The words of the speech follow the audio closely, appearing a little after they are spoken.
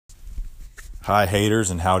Hi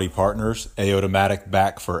haters and howdy partners, AOdumatic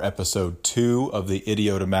back for episode 2 of the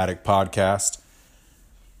AOdumatic podcast.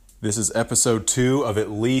 This is episode 2 of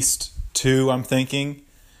at least 2, I'm thinking,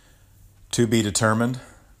 to be determined.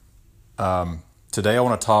 Today I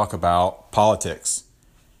want to talk about politics,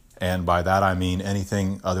 and by that I mean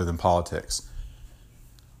anything other than politics.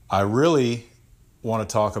 I really want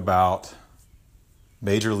to talk about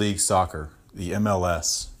Major League Soccer, the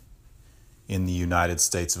MLS, in the United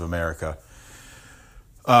States of America.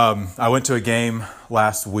 I went to a game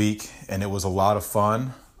last week and it was a lot of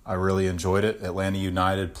fun. I really enjoyed it. Atlanta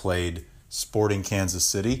United played Sporting Kansas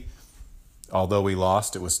City. Although we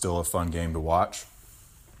lost, it was still a fun game to watch.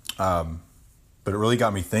 But it really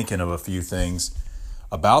got me thinking of a few things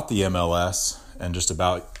about the MLS and just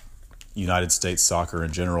about United States soccer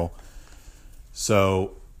in general.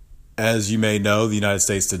 So, as you may know, the United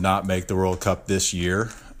States did not make the World Cup this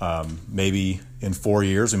year. Maybe in 4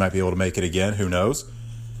 years we might be able to make it again. Who knows?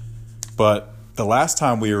 But the last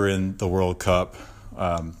time we were in the World Cup,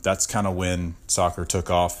 that's kind of when soccer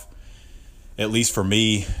took off, at least for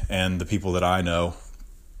me and the people that I know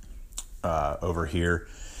over here.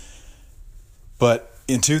 But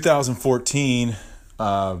in 2014,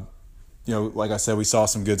 like I said, we saw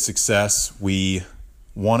some good success. We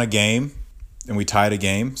won a game and we tied a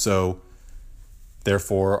game. So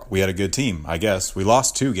therefore, we had a good team, I guess. We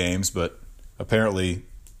lost 2 games, but apparently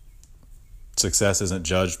success isn't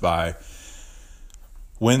judged by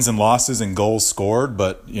wins and losses and goals scored,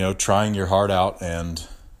 but, trying your heart out and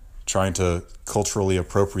trying to culturally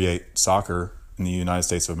appropriate soccer in the United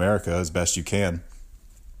States of America as best you can.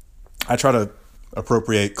 I try to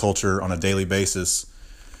appropriate culture on a daily basis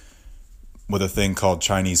with a thing called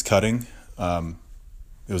Chinese cutting. It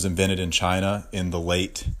was invented in China in the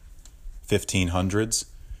late 1500s,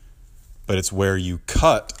 but it's where you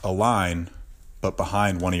cut a line but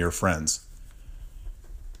behind one of your friends.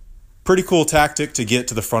 Pretty cool tactic to get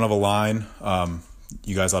to the front of a line.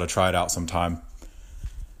 You guys ought to try it out sometime.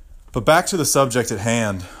 But back to the subject at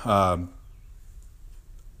hand. I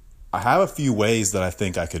have a few ways that I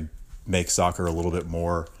think I could make soccer a little bit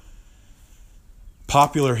more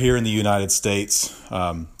popular here in the United States.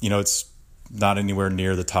 It's not anywhere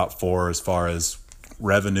near the top 4 as far as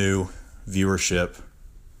revenue, viewership,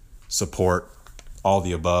 support, all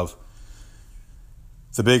the above.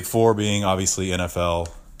 The big 4 being obviously NFL,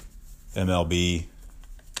 MLB,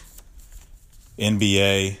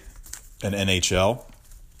 NBA, and NHL.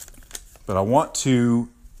 But I want to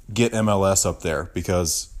get MLS up there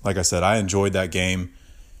because, like I said, I enjoyed that game,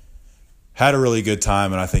 had a really good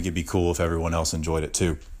time, and I think it'd be cool if everyone else enjoyed it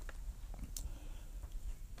too.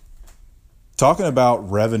 Talking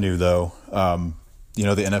about revenue, though, the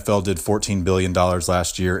NFL did $14 billion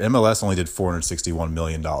last year. MLS only did $461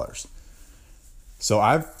 million. So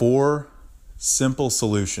I have 4 simple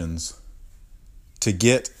solutions to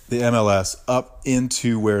get the MLS up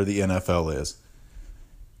into where the NFL is.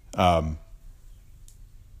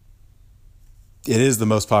 It is the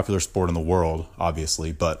most popular sport in the world,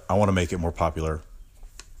 obviously, but I want to make it more popular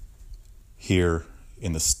here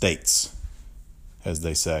in the States, as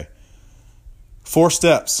they say. 4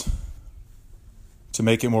 steps to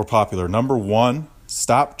make it more popular. Number 1,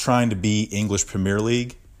 stop trying to be English Premier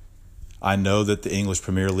League. I know that the English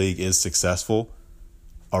Premier League is successful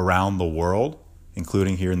around the world,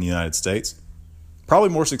 including here in the United States. Probably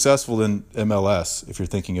more successful than MLS if you're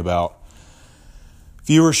thinking about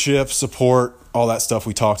viewership, support, all that stuff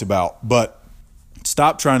we talked about. But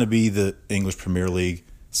stop trying to be the English Premier League.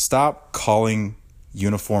 Stop calling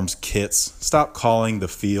uniforms kits. Stop calling the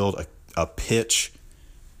field a pitch.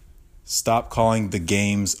 Stop calling the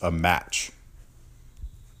games a match.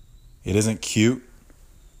 It isn't cute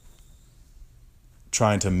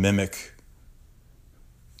trying to mimic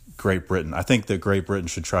Great Britain. I think that Great Britain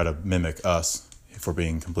should try to mimic us, if we're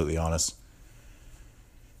being completely honest.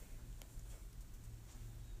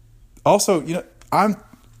 Also,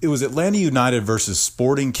 it was Atlanta United versus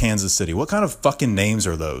Sporting Kansas City. What kind of fucking names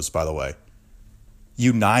are those, by the way?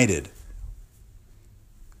 United.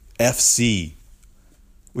 FC.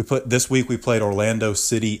 This week we played Orlando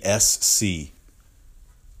City SC.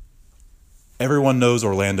 Everyone knows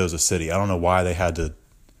Orlando's a city. I don't know why they had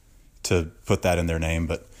to put that in their name,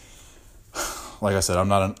 but like I said, I'm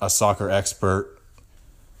not a soccer expert.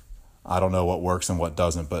 I don't know what works and what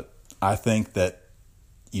doesn't, but I think that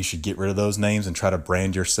you should get rid of those names and try to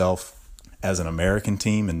brand yourself as an American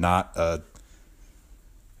team and not a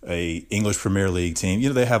English Premier League team.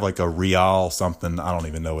 They have like a Real something. I don't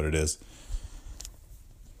even know what it is.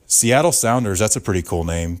 Seattle Sounders, that's a pretty cool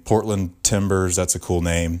name. Portland Timbers, that's a cool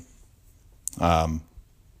name. What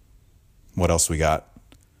else we got?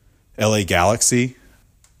 LA Galaxy.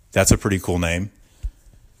 That's a pretty cool name.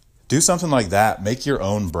 Do something like that. Make your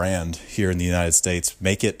own brand here in the United States.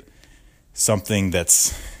 Make it something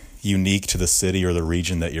that's unique to the city or the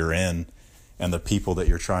region that you're in and the people that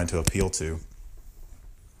you're trying to appeal to.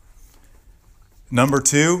 Number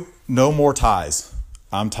 2, no more ties.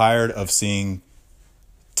 I'm tired of seeing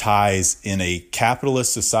ties in a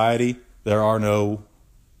capitalist society. There are no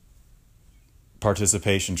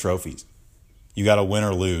participation trophies. You got to win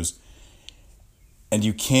or lose. And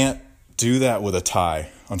you can't do that with a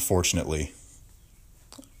tie, unfortunately.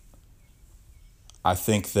 I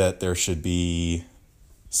think that there should be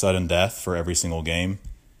sudden death for every single game.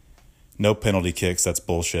 No penalty kicks, that's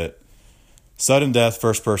bullshit. Sudden death,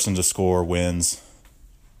 first person to score wins.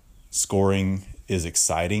 Scoring is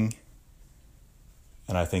exciting.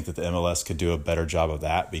 And I think that the MLS could do a better job of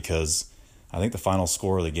that, because I think the final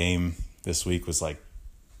score of the game this week was like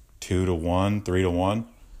 2-1, 3-1.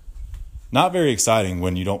 Not very exciting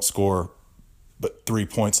when you don't score but 3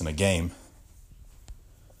 points in a game.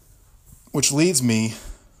 Which leads me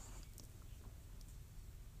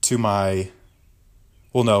to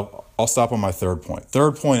I'll stop on my third point.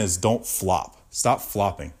 Third point is don't flop. Stop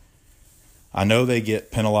flopping. I know they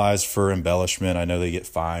get penalized for embellishment. I know they get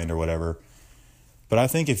fined or whatever. But I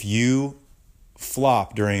think if you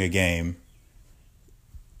flop during a game,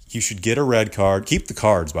 you should get a red card. Keep the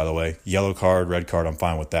cards, by the way. Yellow card, red card, I'm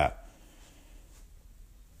fine with that.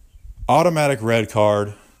 Automatic red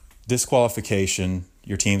card, disqualification.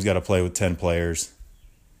 Your team's got to play with 10 players.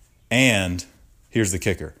 And here's the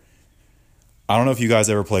kicker. I don't know if you guys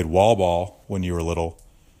ever played wall ball when you were little,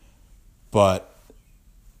 but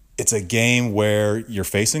it's a game where you're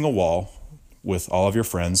facing a wall with all of your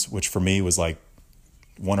friends, which for me was like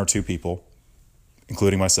 1 or 2 people,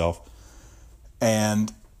 including myself.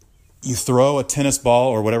 And you throw a tennis ball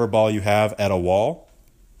or whatever ball you have at a wall.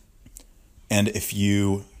 And if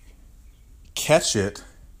you catch it,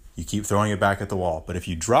 you keep throwing it back at the wall. But if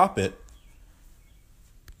you drop it,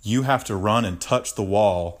 you have to run and touch the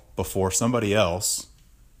wall before somebody else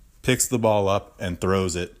picks the ball up and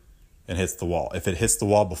throws it and hits the wall. If it hits the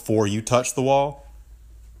wall before you touch the wall,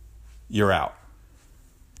 you're out.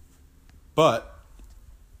 But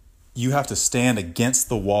you have to stand against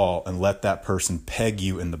the wall and let that person peg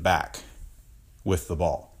you in the back with the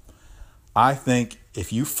ball. I think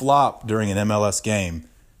if you flop during an MLS game,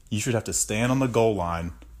 you should have to stand on the goal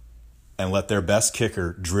line and let their best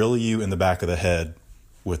kicker drill you in the back of the head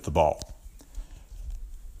with the ball.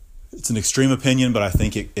 It's an extreme opinion, but I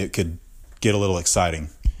think it could get a little exciting.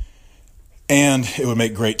 And it would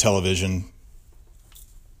make great television,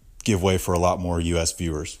 give way for a lot more U.S.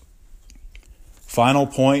 viewers. Final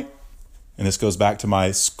point, and this goes back to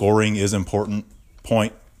my scoring is important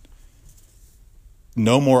point.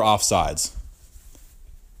 No more offsides.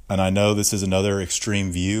 And I know this is another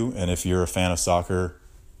extreme view, and if you're a fan of soccer,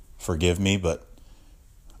 forgive me, but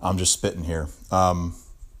I'm just spitting here.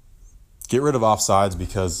 Get rid of offsides,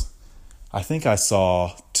 because I think I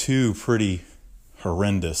saw 2 pretty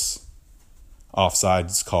horrendous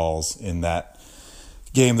offsides calls in that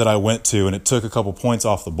game that I went to, and it took a couple points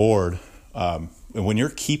off the board. And when you're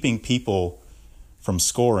keeping people from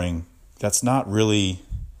scoring, that's not really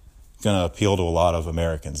going to appeal to a lot of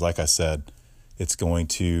Americans. Like I said, it's going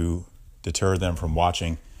to deter them from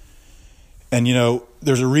watching. And,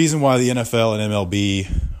 there's a reason why the NFL and MLB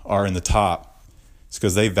are in the top. It's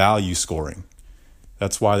because they value scoring.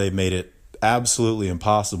 That's why they've made it absolutely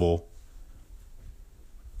impossible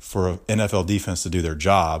for an NFL defense to do their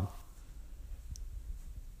job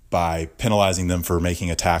by penalizing them for making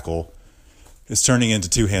a tackle. It's turning into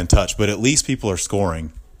two-hand touch, but at least people are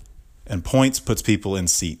scoring, and points puts people in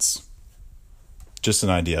seats. Just an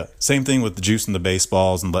idea. Same thing with the juicing the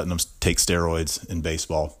baseballs and letting them take steroids in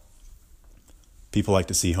baseball. People like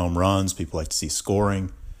to see home runs. People like to see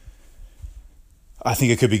scoring. I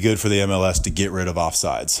think it could be good for the MLS to get rid of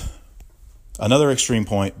offsides. Another extreme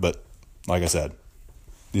point, but like I said,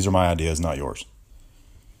 these are my ideas, not yours.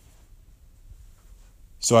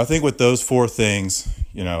 So I think with those 4 things,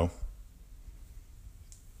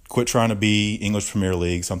 quit trying to be English Premier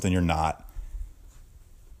League, something you're not.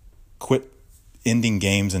 Quit ending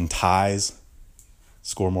games in ties.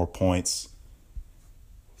 Score more points.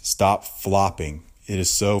 Stop flopping. It is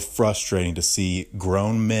so frustrating to see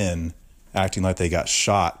grown men acting like they got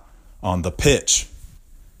shot on the pitch.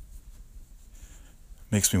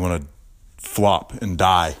 Makes me want to flop and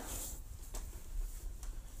die.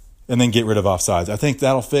 And then get rid of offsides. I think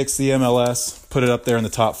that'll fix the MLS, put it up there in the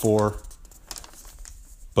top 4.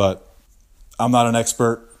 But I'm not an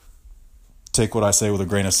expert. Take what I say with a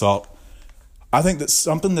grain of salt. I think that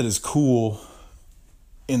something that is cool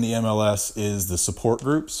in the MLS is the support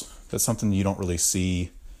groups. That's something you don't really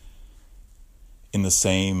see in the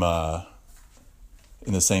same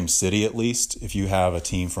city, at least. If you have a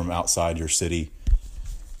team from outside your city,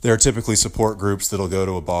 there are typically support groups that'll go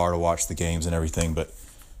to a bar to watch the games and everything. But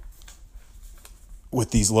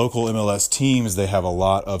with these local MLS teams, they have a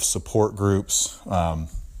lot of support groups.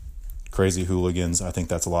 Crazy hooligans. I think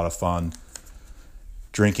that's a lot of fun.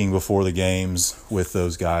 Drinking before the games with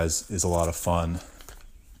those guys is a lot of fun.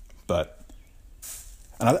 And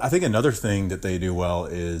I think another thing that they do well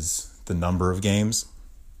is the number of games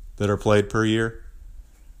that are played per year.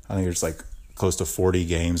 I think there's like close to 40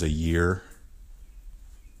 games a year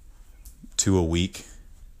to a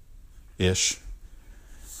week-ish.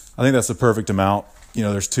 I think that's the perfect amount.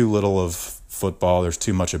 There's too little of football. There's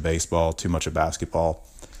too much of baseball, too much of basketball.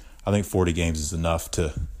 I think 40 games is enough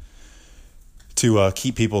to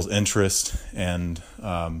keep people's interest, and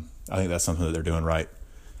I think that's something that they're doing right.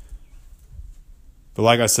 But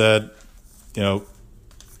like I said, I'm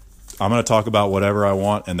going to talk about whatever I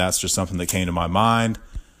want, and that's just something that came to my mind.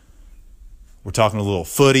 We're talking a little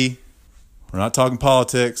footy. We're not talking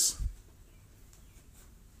politics.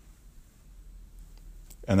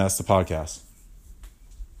 And that's the podcast.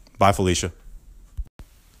 Bye, Felicia.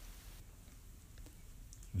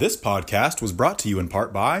 This podcast was brought to you in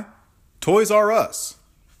part by Toys R Us.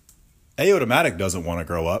 AOdumatic doesn't want to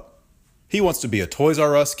grow up. He wants to be a Toys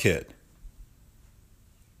R Us kid.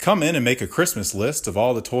 Come in and make a Christmas list of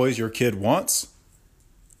all the toys your kid wants,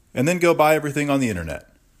 and then go buy everything on the internet.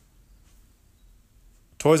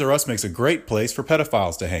 Toys R Us makes a great place for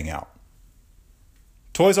pedophiles to hang out.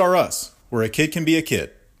 Toys R Us, where a kid can be a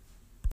kid.